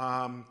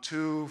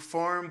to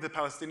form the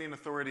Palestinian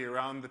Authority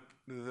around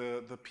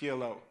the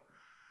PLO.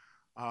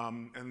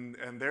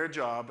 And their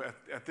job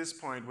at this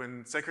point,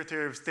 when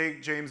Secretary of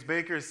State James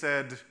Baker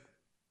said,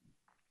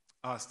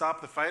 stop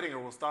the fighting or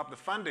we'll stop the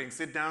funding,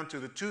 sit down to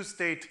the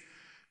two-state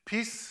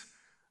peace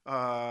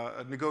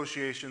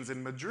negotiations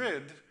in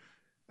Madrid,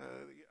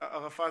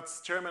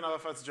 Chairman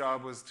Arafat's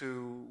job was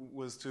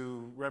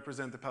to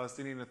represent the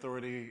Palestinian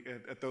Authority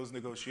at those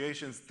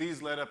negotiations.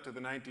 These led up to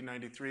the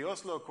 1993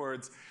 Oslo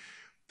Accords.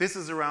 This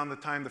is around the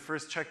time the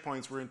first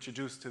checkpoints were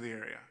introduced to the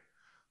area.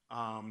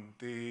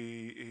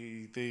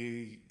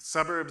 The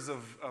suburbs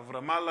of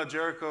Ramallah,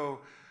 Jericho,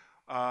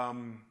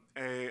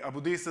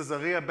 Abu Dis,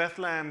 Zaria,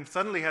 Bethlehem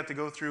suddenly had to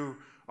go through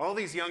all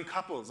these young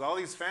couples, all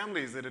these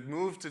families that had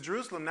moved to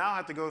Jerusalem now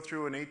had to go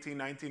through an 18,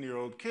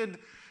 19-year-old kid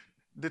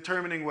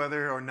determining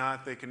whether or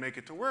not they can make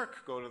it to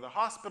work, go to the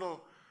hospital,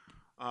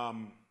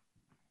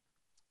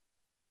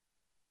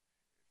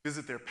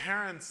 visit their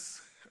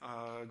parents,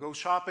 go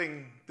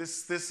shopping.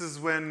 This is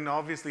when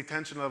obviously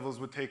tension levels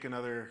would take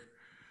another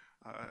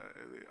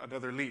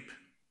leap.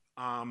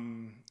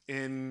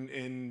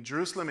 In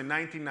Jerusalem in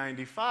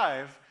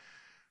 1995,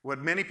 what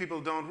many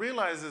people don't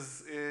realize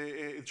is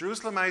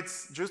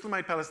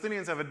Jerusalemite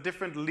Palestinians have a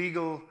different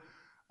legal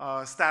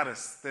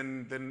status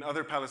than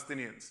other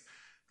Palestinians.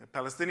 The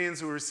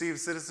Palestinians who received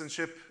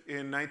citizenship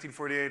in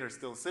 1948 are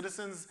still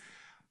citizens.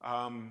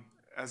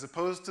 As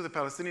opposed to the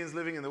Palestinians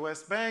living in the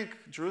West Bank,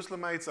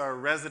 Jerusalemites are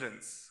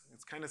residents.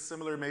 It's kind of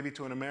similar maybe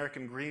to an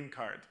American green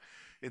card.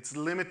 It's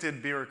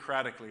limited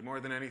bureaucratically more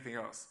than anything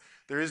else.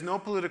 There is no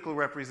political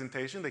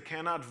representation. They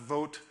cannot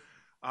vote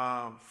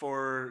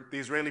for the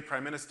Israeli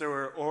Prime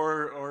Minister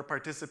or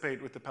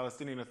participate with the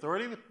Palestinian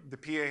Authority. The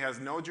PA has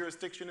no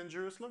jurisdiction in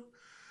Jerusalem.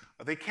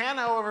 They can,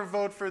 however,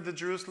 vote for the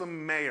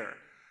Jerusalem mayor.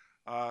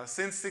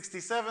 Since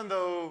 '67,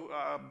 though,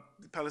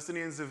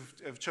 Palestinians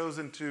have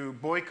chosen to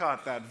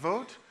boycott that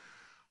vote.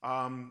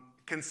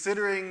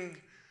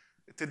 Considering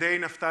today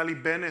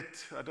Naftali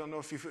Bennett, I don't know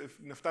if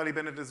Naftali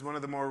Bennett is one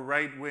of the more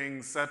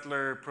right-wing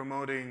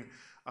settler-promoting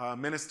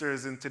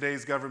ministers in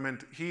today's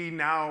government. He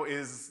now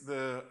is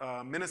the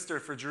Minister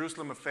for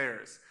Jerusalem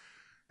Affairs.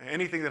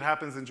 Anything that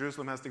happens in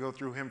Jerusalem has to go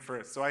through him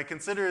first. So I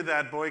consider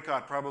that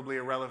boycott probably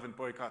a relevant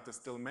boycott to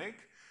still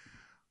make.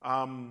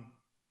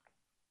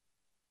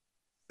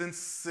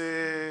 Since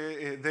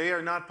they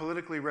are not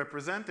politically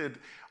represented,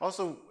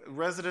 also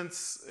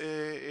residents,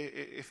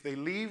 if they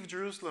leave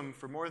Jerusalem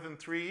for more than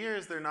 3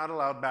 years, they're not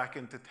allowed back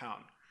into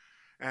town.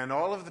 And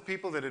all of the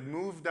people that had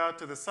moved out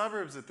to the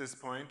suburbs at this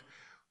point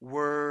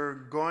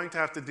were going to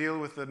have to deal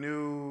with the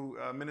new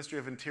Ministry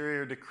of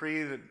Interior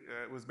decree that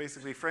was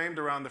basically framed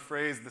around the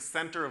phrase, the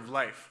center of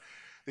life.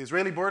 The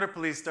Israeli Border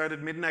Police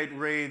started midnight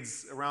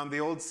raids around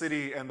the Old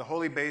City and the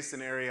Holy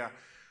Basin area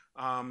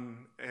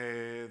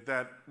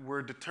that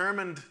were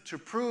determined to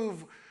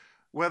prove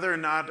whether or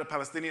not a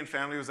Palestinian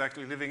family was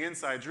actually living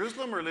inside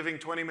Jerusalem or living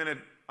 20-minute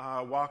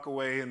walk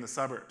away in the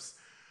suburbs.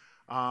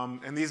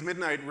 And these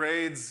midnight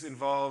raids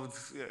involved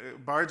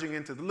barging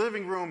into the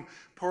living room,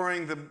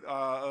 pouring the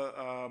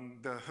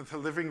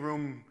living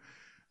room,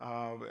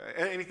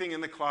 anything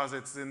in the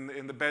closets,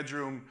 in the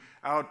bedroom,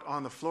 out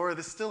on the floor.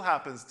 This still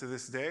happens to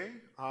this day.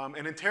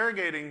 And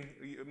interrogating,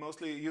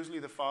 usually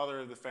the father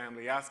of the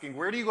family, asking,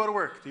 where do you go to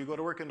work? Do you go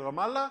to work in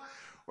Ramallah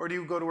or do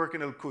you go to work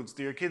in Al-Quds?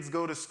 Do your kids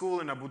go to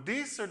school in Abu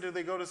Dis or do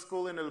they go to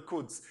school in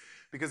Al-Quds?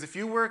 Because if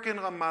you work in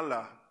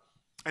Ramallah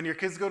and your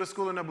kids go to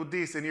school in Abu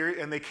Dis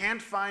and they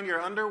can't find your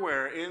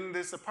underwear in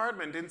this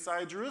apartment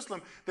inside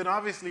Jerusalem, then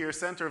obviously your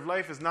center of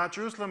life is not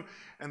Jerusalem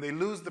and they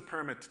lose the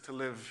permit to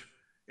live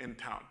in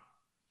town.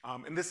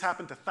 And this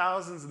happened to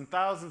thousands and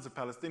thousands of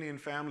Palestinian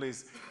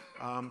families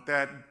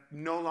that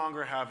no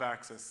longer have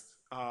access,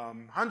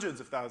 hundreds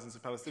of thousands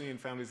of Palestinian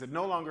families that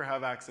no longer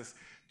have access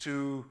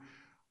to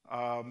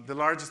the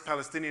largest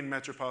Palestinian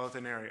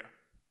metropolitan area.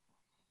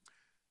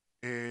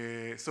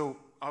 So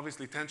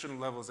obviously tension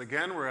levels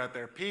again were at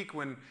their peak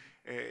when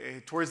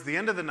towards the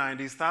end of the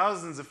 90s,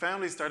 thousands of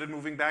families started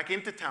moving back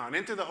into town,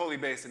 into the Holy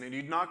Basin, and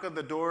you'd knock on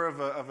the door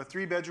of a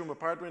 3-bedroom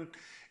apartment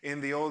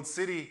in the old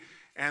city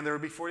and there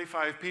would be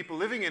 45 people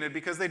living in it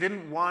because they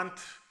didn't want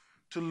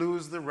to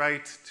lose the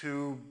right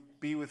to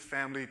be with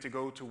family, to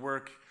go to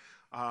work,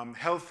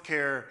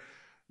 healthcare,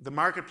 the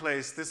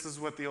marketplace. This is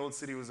what the old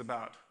city was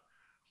about.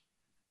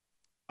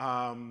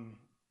 And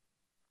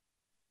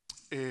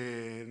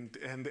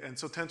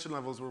so tension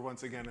levels were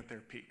once again at their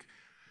peak.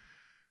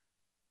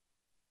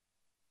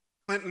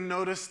 Clinton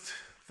noticed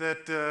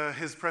that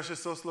his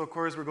precious Oslo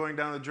Accords were going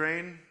down the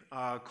drain,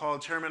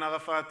 called Chairman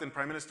Arafat and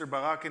Prime Minister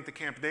Barak into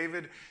Camp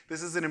David.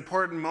 This is an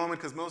important moment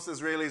because most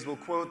Israelis will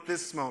quote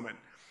this moment.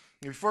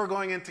 Before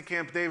going into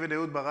Camp David,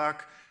 Ehud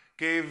Barak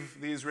gave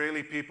the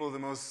Israeli people the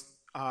most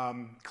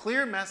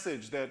clear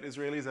message that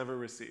Israelis ever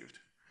received.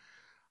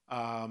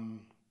 We're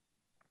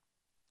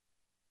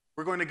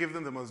going to give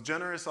them the most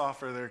generous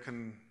offer they're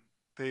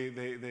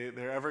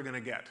ever going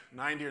to get.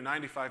 90 or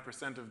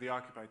 95% of the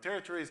occupied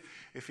territories.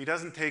 If he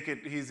doesn't take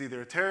it, he's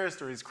either a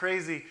terrorist or he's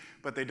crazy,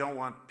 but they don't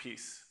want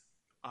peace.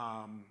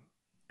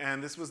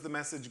 And this was the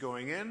message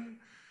going in.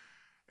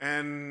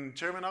 And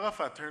Chairman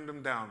Arafat turned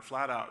him down,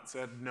 flat out,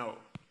 said no.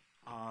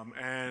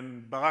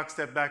 And Barak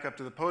stepped back up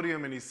to the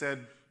podium and he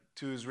said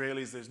to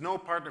Israelis, there's no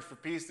partner for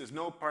peace, there's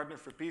no partner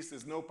for peace,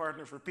 there's no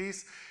partner for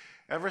peace.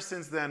 Ever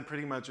since then,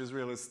 pretty much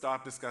Israel has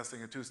stopped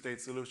discussing a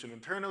two-state solution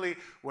internally.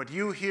 What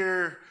you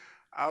hear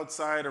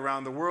outside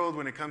around the world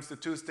when it comes to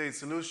two-state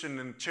solution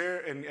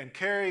and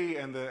Kerry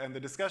and the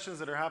discussions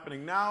that are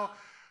happening now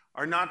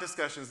are not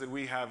discussions that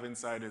we have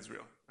inside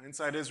Israel.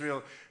 Inside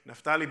Israel,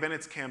 Naftali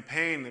Bennett's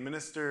campaign, the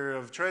Minister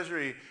of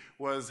Treasury,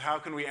 was how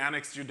can we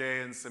annex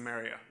Judea and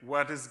Samaria?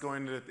 What is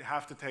going to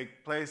have to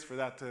take place for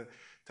that to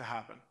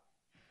happen?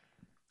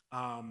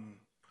 A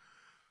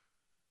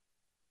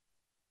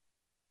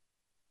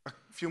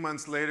few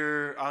months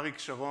later, Arik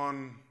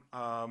Sharon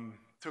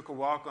took a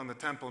walk on the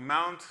Temple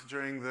Mount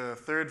during the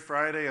third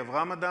Friday of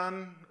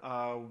Ramadan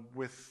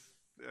with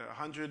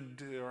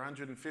 100 or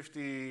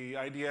 150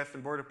 IDF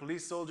and border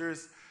police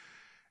soldiers.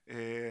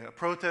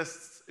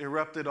 Protests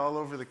erupted all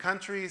over the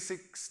country.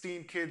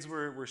 16 kids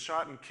were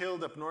shot and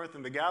killed up north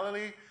in the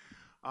Galilee.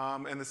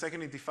 And the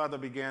Second Intifada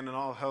began and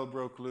all hell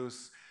broke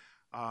loose.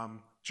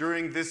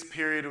 During this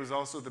period, it was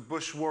also the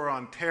Bush War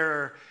on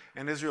Terror,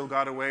 and Israel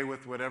got away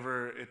with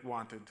whatever it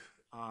wanted.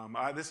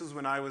 This is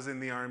when I was in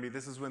the army.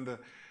 This is when the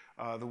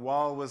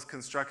wall was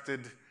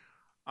constructed,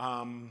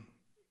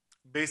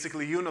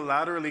 basically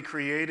unilaterally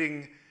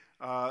creating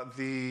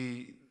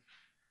the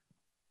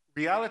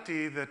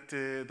reality that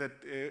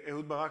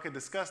Ehud Barak had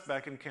discussed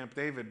back in Camp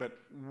David. But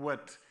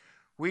what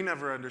we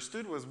never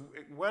understood was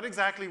what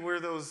exactly were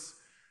those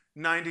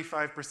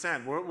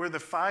 95%? What were the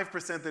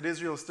 5% that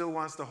Israel still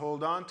wants to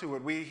hold on to?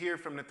 What we hear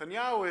from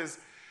Netanyahu is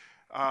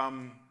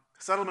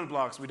settlement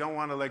blocks. We don't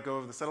want to let go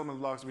of the settlement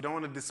blocks. We don't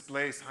want to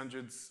displace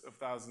hundreds of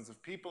thousands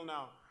of people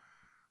now.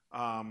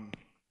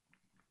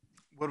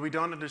 What we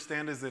don't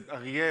understand is that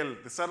Ariel,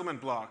 the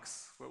settlement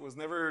blocks, what was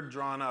never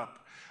drawn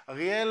up.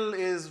 Ariel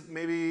is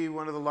maybe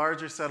one of the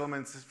larger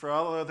settlements. For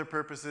all other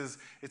purposes,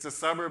 it's a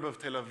suburb of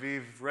Tel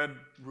Aviv, red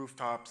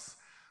rooftops,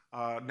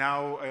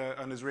 now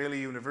an Israeli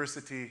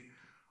university,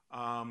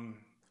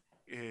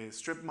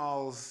 strip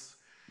malls.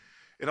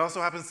 It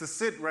also happens to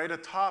sit right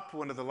atop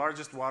one of the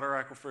largest water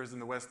aquifers in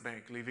the West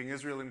Bank, leaving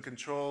Israel in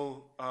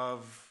control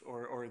of,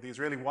 or the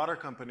Israeli Water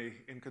Company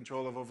in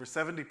control of over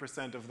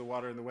 70% of the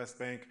water in the West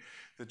Bank.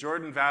 The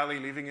Jordan Valley,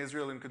 leaving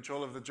Israel in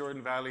control of the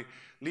Jordan Valley,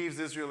 leaves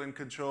Israel in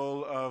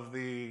control of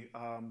the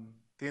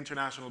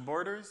international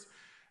borders.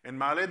 And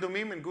Ma'ale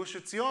Adumim and Gush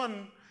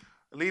Etzion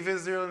leave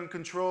Israel in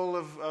control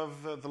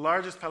of the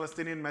largest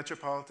Palestinian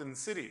metropolitan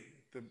city,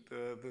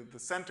 the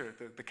center,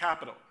 the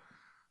capital.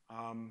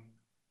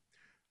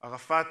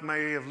 Arafat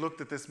may have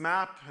looked at this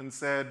map and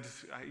said,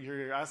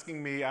 you're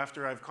asking me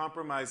after I've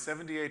compromised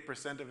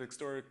 78% of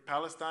historic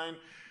Palestine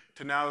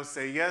to now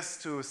say yes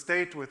to a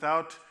state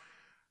without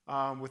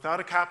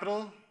a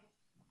capital,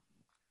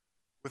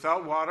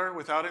 without water,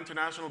 without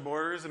international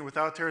borders, and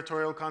without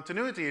territorial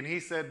continuity. And he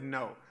said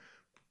no.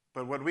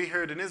 But what we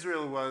heard in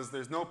Israel was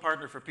there's no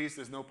partner for peace,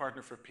 there's no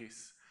partner for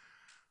peace.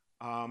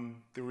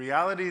 The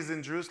realities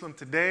in Jerusalem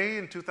today,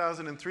 in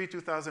 2003,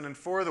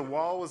 2004, the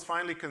wall was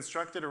finally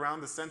constructed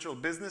around the central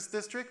business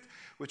district,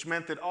 which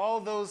meant that all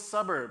those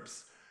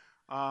suburbs,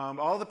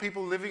 all the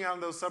people living out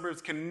in those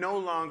suburbs can no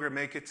longer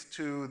make it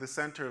to the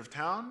center of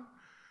town.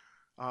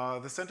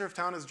 The center of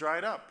town is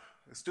dried up.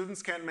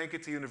 Students can't make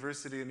it to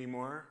university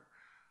anymore.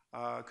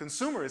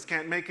 Consumers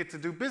can't make it to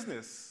do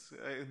business.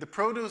 The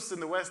produce in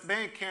the West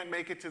Bank can't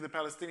make it to the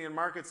Palestinian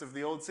markets of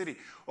the old city.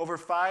 Over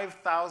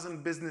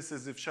 5,000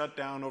 businesses have shut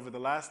down over the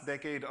last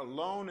decade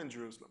alone in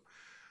Jerusalem.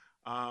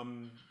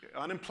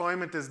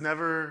 Unemployment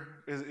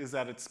is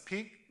at its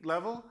peak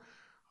level.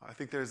 I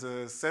think there's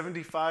a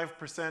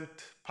 75%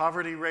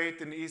 poverty rate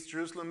in East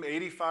Jerusalem,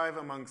 85%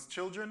 amongst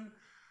children.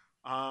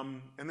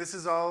 And this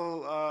is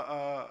all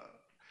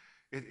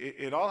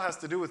It all has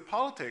to do with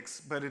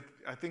politics, but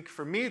I think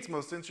for me it's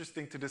most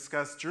interesting to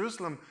discuss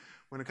Jerusalem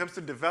when it comes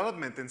to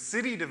development and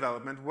city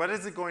development. What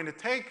is it going to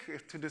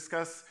take to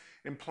discuss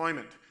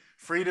employment,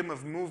 freedom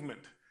of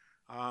movement?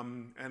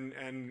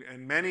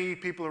 And many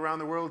people around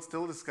the world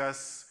still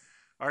discuss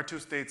our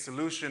two-state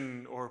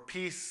solution or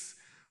peace,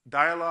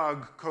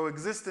 dialogue,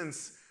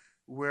 coexistence,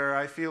 where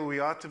I feel we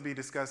ought to be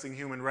discussing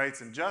human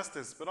rights and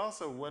justice, but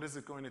also what is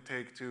it going to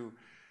take to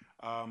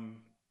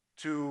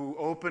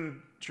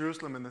open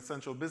Jerusalem and the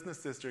central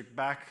business district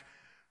back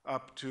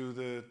up to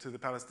the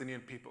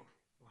Palestinian people,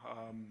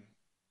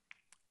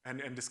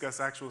 and discuss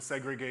actual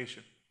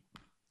segregation.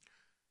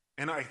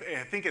 And I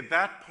think at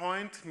that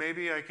point,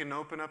 maybe I can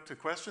open up to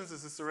questions.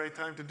 Is this the right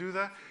time to do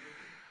that?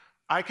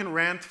 I can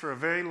rant for a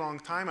very long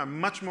time. I'm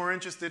much more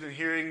interested in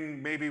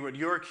hearing maybe what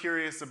you're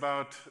curious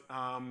about,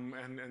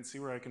 and see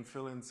where I can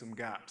fill in some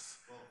gaps.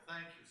 Well,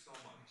 thank you so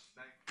much.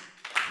 Thank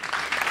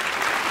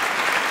you.